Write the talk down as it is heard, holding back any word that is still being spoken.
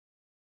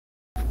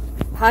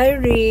Hi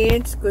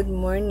Ritz, good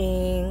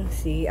morning.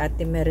 Si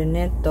Ate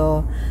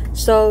Merineto.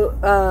 So,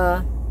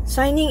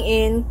 signing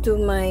in to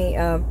my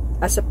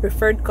as a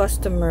preferred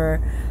customer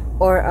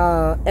or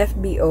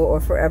FBO or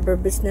forever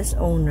business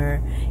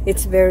owner,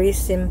 it's very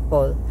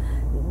simple.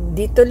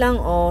 Dito lang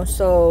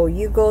so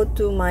you go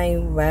to my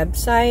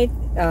website.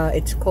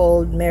 It's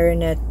called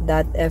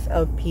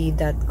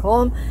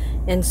merinet.flp.com,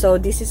 and so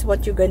this is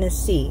what you're gonna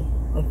see.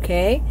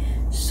 Okay,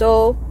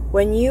 so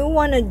when you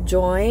want to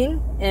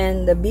join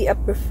and be a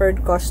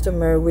preferred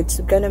customer, which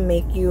is gonna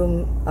make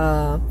you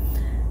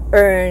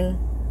earn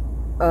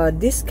a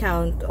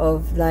discount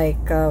of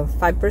like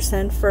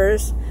 5%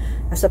 first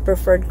as a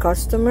preferred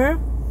customer,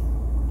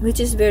 which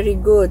is very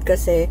good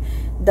kasi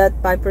that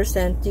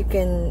 5% you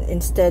can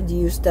instead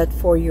use that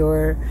for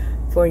your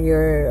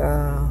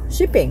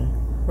shipping,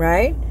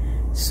 right?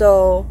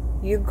 So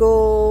you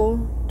go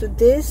to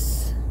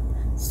this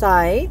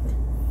site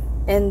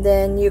and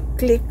then you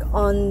click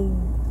on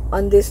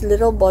this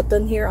little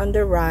button here on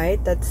the right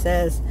that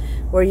says,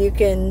 where you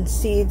can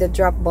see the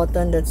drop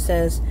button that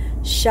says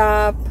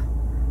shop,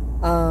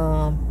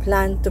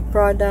 plan to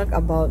product,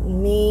 about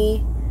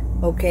me.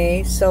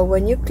 Okay, so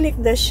when you click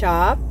the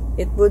shop,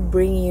 it would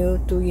bring you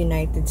to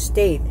United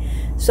States.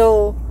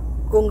 So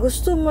kung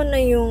gusto mo na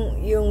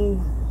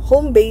yung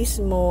home base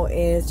mo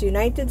is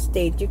United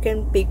States, you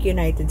can pick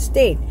United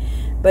States.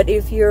 But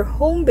if your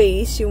home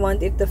base, you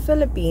want it the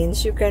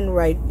Philippines, you can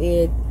write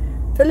it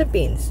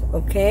Philippines.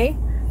 Okay,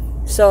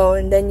 so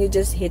and then you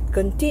just hit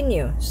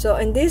continue. So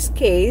in this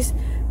case,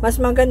 mas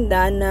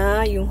maganda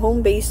na yung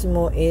home base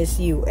mo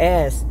is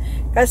US,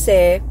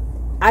 kasi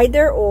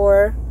either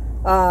or,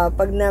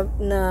 pag na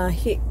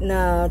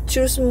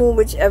choose mo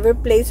whichever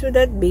place would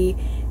that be,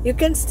 you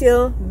can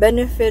still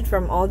benefit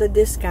from all the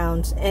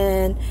discounts,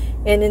 and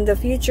in the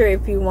future,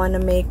 if you want to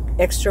make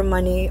extra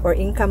money or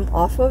income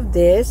off of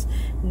this,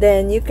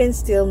 then you can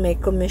still make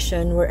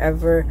commission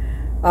wherever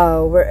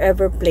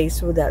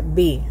place would that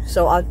be.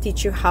 So I'll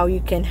teach you how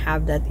you can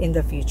have that in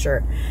the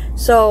future.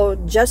 So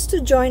just to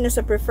join as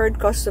a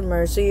preferred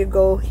customer, so you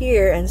go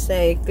here and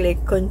say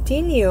click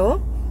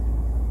continue,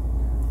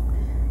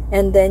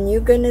 and then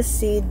you're gonna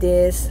see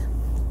this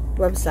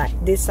website,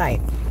 this site.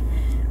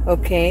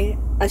 Okay,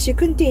 as you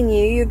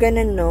continue, you're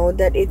gonna know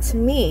that it's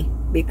me,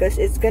 because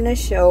it's gonna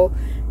show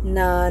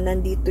na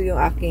nandito yung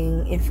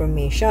aking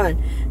information.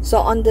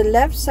 So on the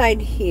left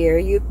side here,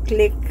 you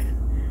click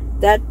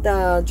that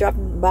drop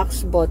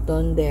box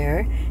button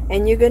there,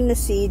 and you're gonna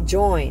see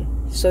join.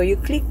 So you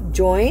click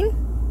join,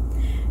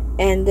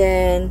 and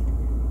then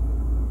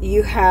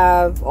you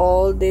have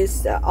all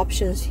these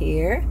options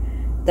here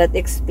that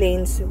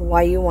explains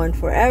why you want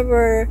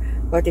forever,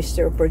 what is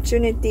the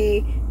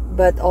opportunity.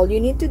 But all you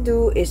need to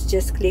do is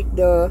just click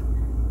the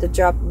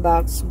drop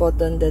box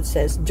button that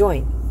says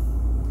join.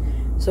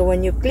 So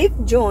when you click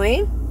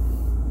join,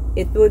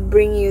 it would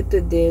bring you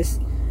to this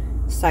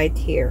site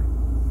here.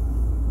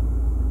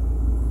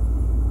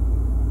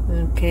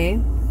 Okay,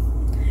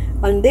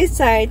 on this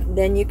side,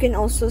 then you can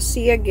also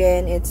see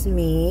again it's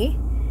me,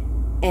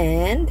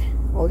 and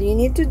all you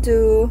need to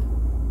do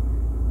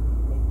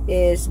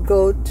is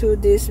go to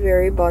this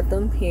very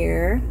bottom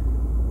here.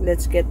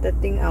 Let's get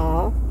that thing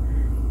off.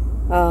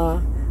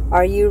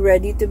 Are you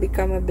ready to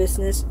become a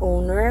business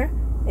owner?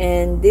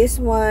 And this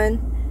one,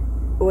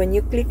 when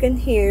you click in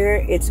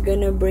here, it's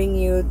gonna bring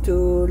you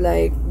to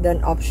like the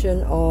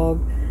option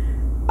of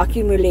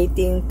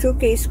accumulating 2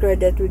 case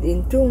credit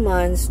within 2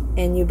 months,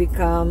 and you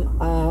become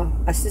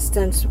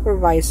assistant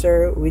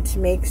supervisor, which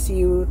makes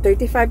you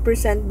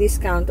 35%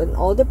 discount on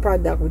all the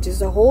product, which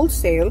is a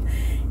wholesale,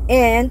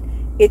 and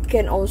it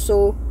can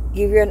also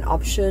give you an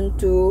option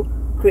to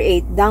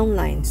create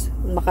downlines.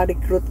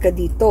 Maka-recruit ka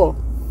dito.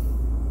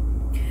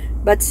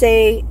 But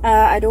say,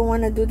 I don't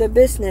want to do the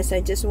business, I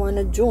just want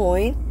to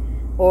join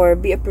or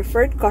be a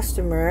preferred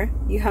customer,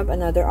 you have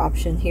another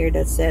option here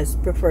that says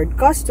preferred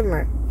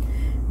customer.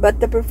 But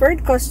the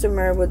preferred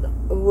customer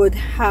would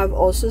have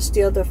also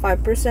still the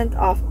 5%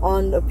 off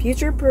on the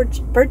future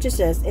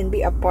purchases and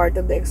be a part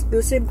of the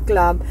exclusive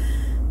club,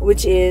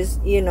 which is,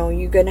 you know,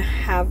 you're gonna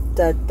have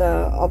that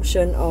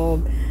option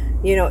of,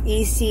 you know,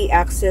 easy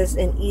access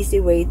and easy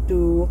way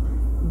to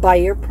buy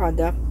your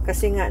product,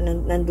 kasi nga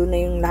nandun na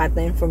yung lahat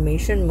na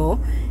information mo.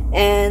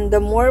 And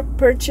the more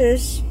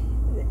purchase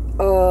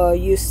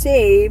you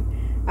save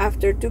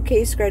after 2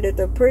 case credit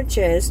of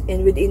purchase,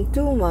 and within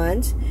 2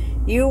 months,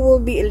 you will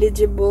be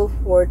eligible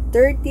for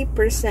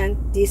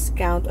 30%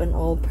 discount on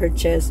all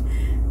purchases.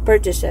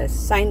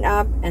 Sign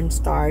up and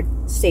start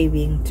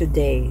saving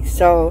today.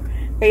 So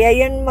kaya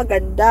yan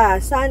maganda.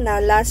 Sana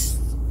last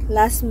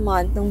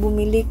month nung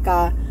bumili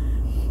ka,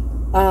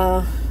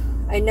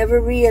 I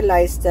never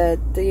realized that,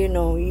 you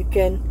know, you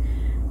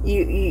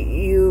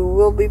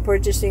will be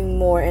purchasing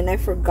more, and I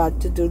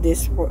forgot to do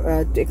this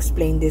to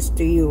explain this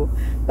to you,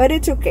 but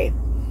it's okay.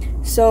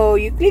 So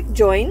you click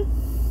join,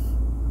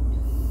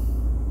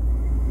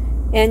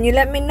 and you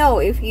let me know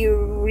if you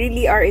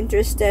really are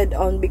interested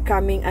on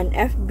becoming an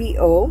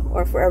FBO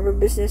or forever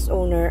business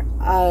owner.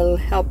 I'll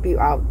help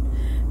you out.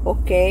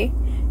 Okay,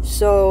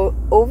 so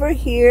over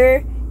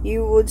here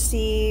you would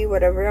see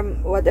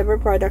whatever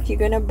product you're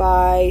gonna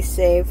buy.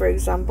 Say for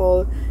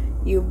example,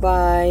 you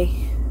buy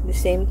the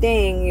same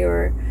thing,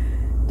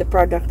 the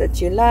product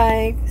that you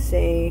like,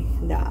 say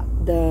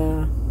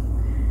the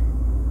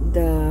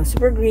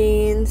super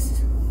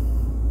greens,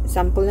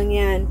 sample lang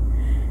yan.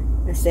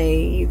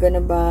 Say you're gonna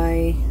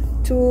buy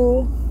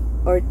 2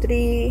 or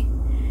 3,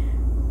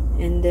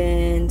 and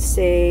then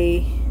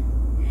say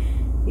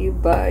you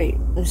buy,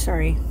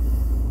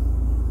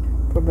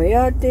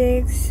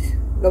 probiotics.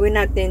 Gawin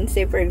natin,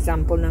 say for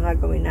example,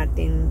 gawin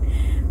natin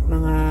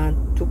mga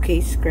 2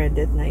 case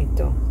credit na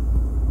ito.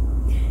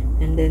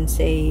 And then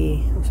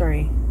say,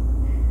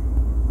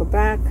 go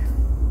back.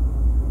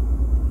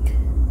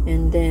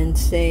 And then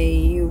say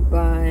you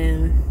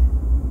buy,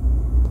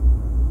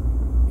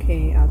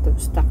 okay, out of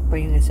stock pa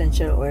yung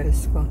essential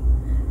oils ko.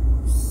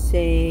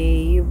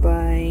 Say you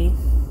buy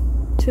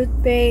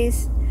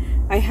toothpaste.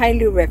 I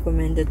highly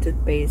recommend the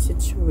toothpaste.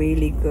 It's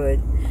really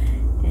good.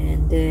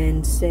 And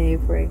then say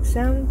for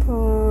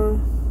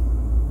example,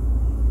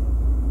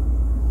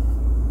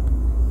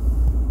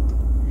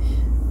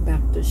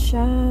 back to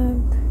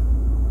shop,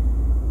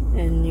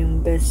 and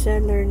yung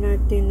bestseller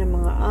natin na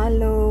mga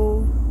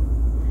aloe,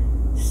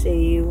 say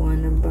you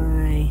wanna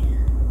buy,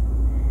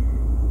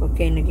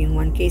 okay, naging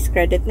 1 case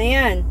credit na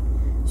yan.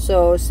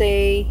 So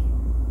say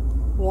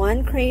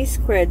 1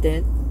 case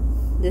credit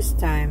this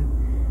time.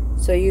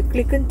 So you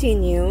click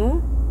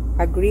continue,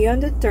 agree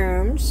on the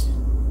terms.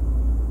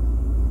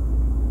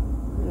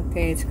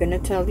 Okay, it's gonna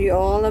tell you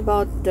all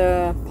about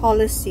the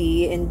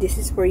policy, and this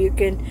is where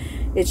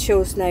it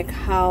shows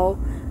like how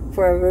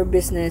Forever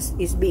Business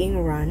is being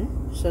run.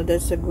 So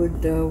that's a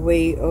good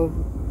way of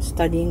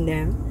studying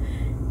them.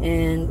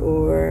 And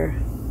or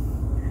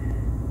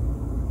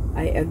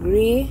I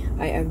agree,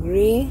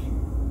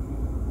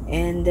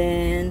 and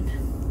then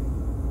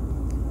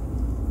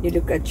you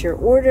look at your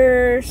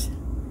orders,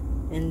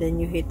 and then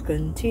you hit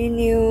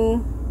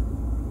continue.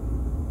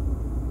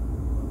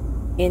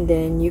 And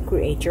then you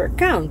create your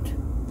account.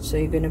 So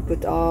you're gonna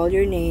put all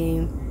your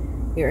name,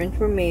 your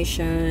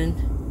information,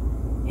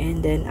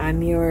 and then I'm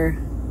your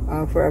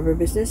Forever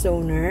Business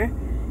owner,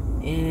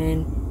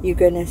 and you're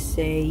gonna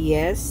say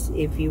yes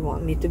if you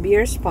want me to be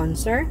your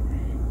sponsor,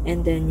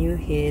 and then you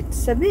hit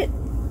submit.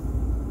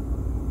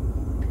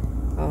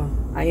 Oh,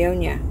 ayaw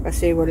niya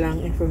kasi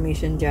walang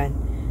information dyan.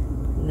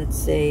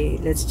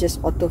 Let's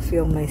just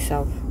autofill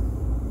myself.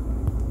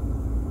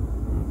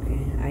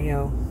 Okay,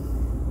 ayaw.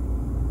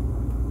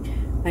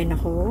 Ay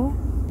nako.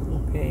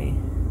 Okay.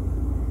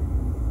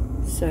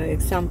 So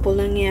example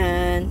lang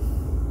yan.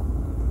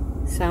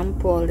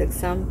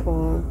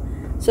 Example.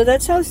 So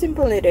that's how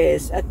simple it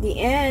is. At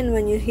the end,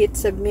 when you hit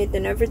submit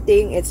and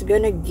everything, it's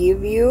gonna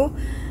give you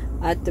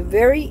at the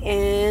very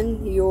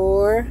end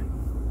your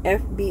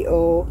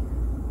FBO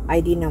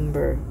ID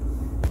number.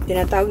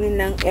 Tinatawag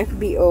nilang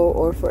FBO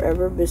or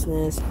Forever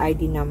Business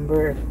ID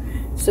number.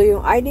 So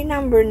yung ID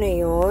number na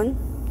yun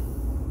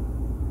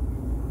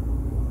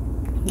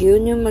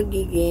yung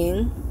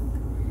magiging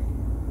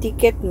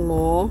ticket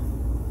mo.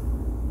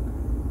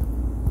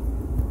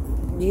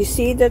 You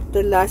see that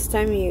the last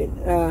time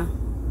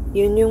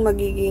yun yung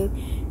magiging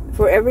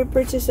for every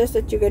purchases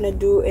that you're gonna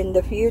do in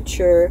the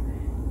future.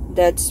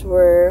 That's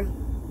where,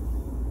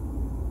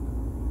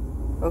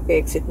 okay,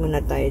 exit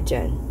muna tayo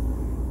dyan.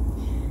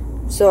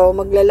 So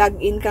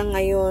magla-login ka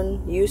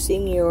ngayon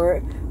using your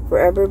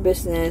Forever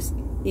Business.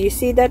 You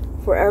see that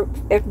for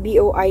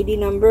FBO ID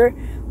number,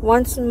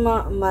 once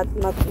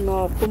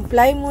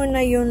ma-comply mo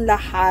na yun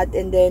lahat,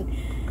 and then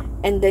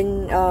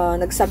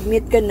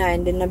nag-submit ka na,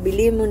 and then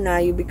nabili mo na,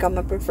 you become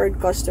a preferred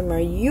customer,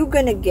 you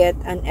gonna get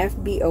an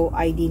FBO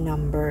ID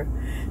number.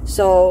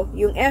 So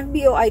yung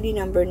FBO ID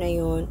number na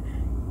yun,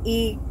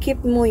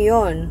 i-keep mo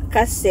yun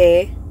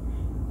kasi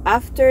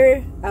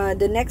after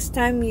the next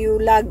time you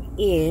log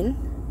in,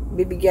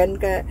 bibigyan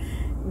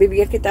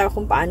kita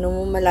kung paano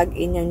mo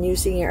ma-login yan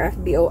using your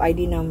FBO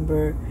ID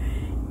number.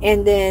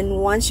 And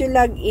then once you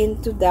log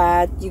into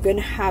that, you're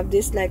gonna have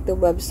this like the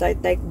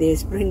website like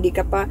this. Pero hindi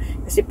ka pa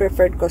kasi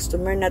preferred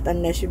customer, not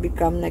unless you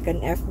become like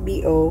an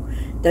FBO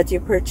that you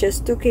purchase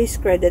 2 case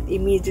credit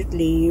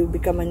immediately. You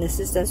become an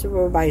assistant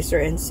supervisor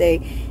and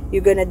say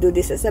you're gonna do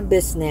this as a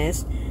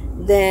business.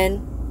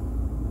 Then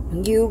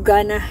you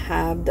gonna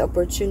have the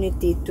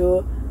opportunity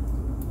to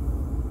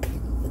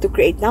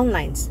create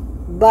downlines.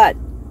 But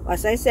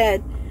as I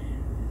said,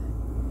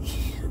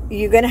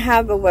 you're gonna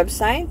have a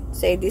website.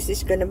 Say this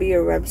is gonna be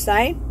your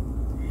website,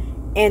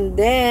 and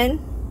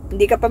then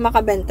hindi ka pa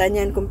makabenta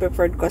niyan kung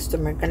preferred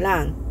customer ka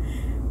lang.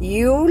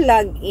 You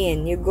log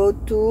in, you go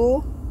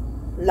to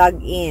log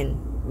in,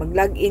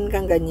 mag-log in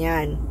kang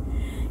ganyan,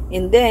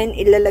 and then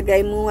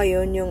ilalagay mo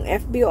ngayon yung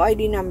FBO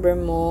ID number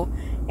mo,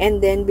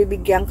 and then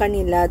bibigyan ka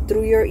nila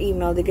through your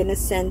email. They're gonna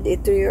send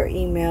it to your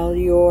email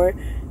your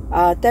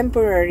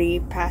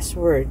temporary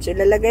password. So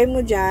ilalagay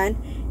mo dyan,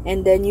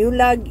 and then you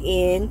log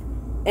in,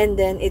 and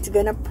then it's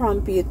gonna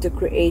prompt you to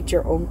create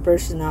your own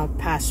personal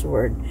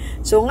password.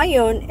 So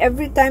ngayon,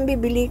 every time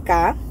bibili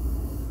ka,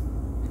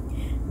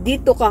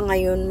 dito ka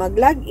ngayon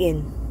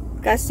mag-login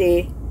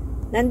kasi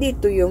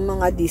nandito yung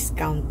mga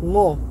discount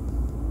mo.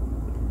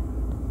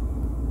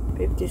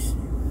 50.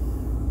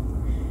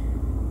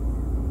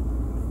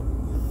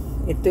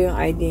 Ito yung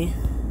ID.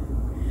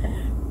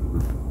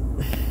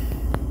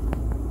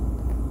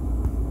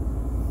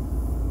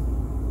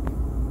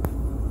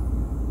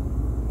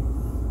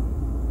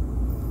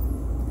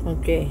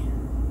 Okay.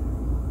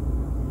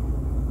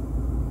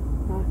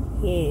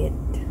 Bakit?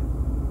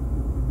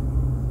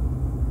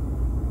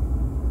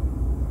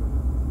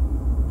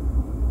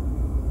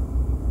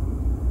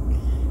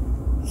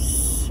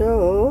 So,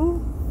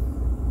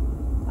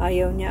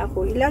 ayaw niya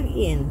ako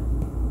i-login.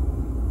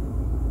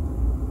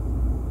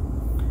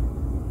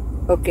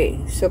 Okay.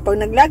 So, pag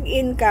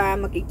nag-login ka,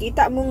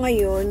 makikita mo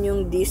ngayon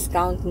yung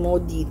discount mo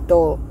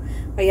dito.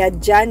 Kaya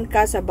dyan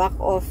ka sa back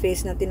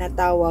office na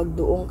tinatawag,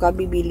 doon ka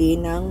bibili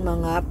ng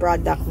mga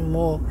product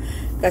mo.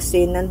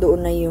 Kasi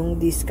nandoon na yung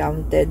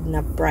discounted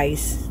na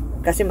price.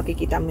 Kasi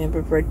makikita mo yung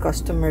preferred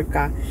customer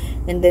ka.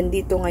 And then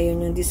dito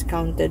ngayon yung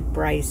discounted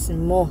price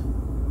mo.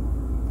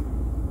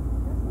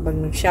 Pag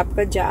nag-shop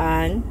ka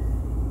dyan,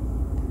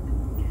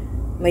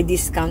 may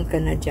discount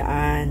ka na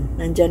dyan.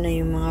 Nandyan na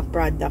yung mga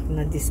product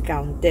na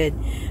discounted.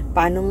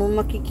 Paano mo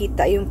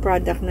makikita yung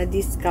product na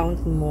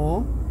discount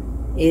mo?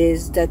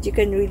 Is that you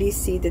can really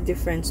see the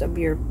difference of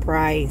your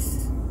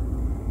price.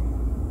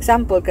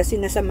 Example, kasi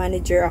nasa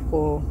manager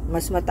ako,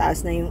 mas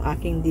mataas na yung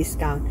aking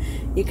discount.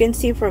 You can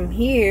see from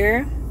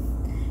here,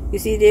 you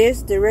see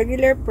this, the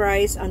regular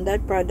price on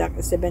that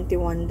product is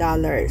 $71.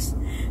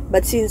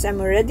 But since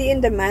I'm already in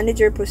the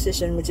manager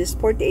position, which is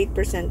 48%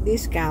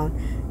 discount,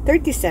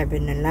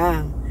 37 na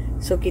lang.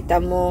 So,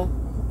 kita mo,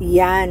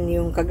 yan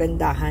yung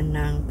kagandahan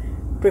ng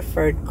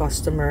preferred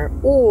customer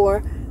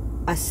or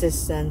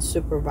assistant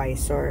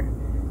supervisor.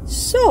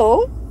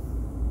 So,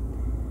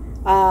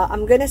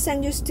 I'm gonna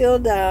send you still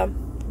the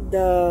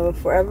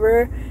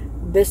forever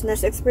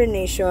business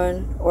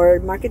explanation or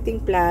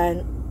marketing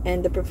plan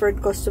and the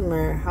preferred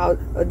customer,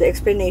 how the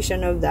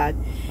explanation of that,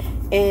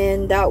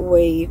 and that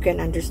way you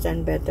can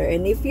understand better.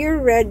 And if you're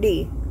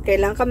ready,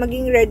 kailan ka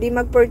maging ready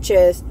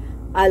mag-purchase,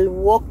 I'll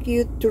walk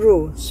you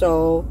through.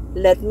 So,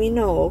 let me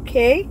know,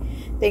 okay?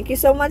 Thank you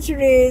so much,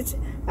 Rich.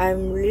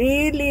 I'm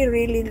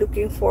really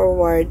looking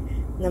forward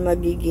na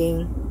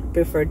magiging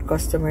preferred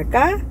customer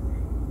ka.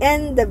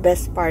 And the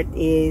best part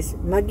is,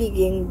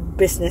 magiging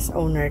business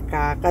owner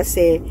ka.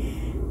 Kasi,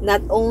 not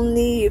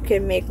only you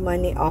can make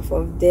money off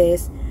of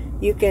this,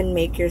 you can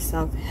make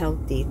yourself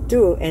healthy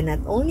too. And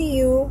not only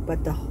you,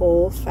 but the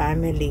whole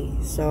family.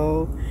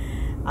 So,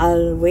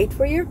 I'll wait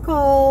for your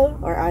call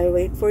or I'll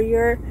wait for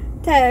your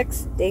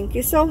text. Thank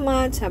you so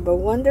much. Have a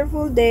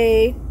wonderful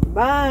day.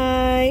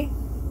 Bye!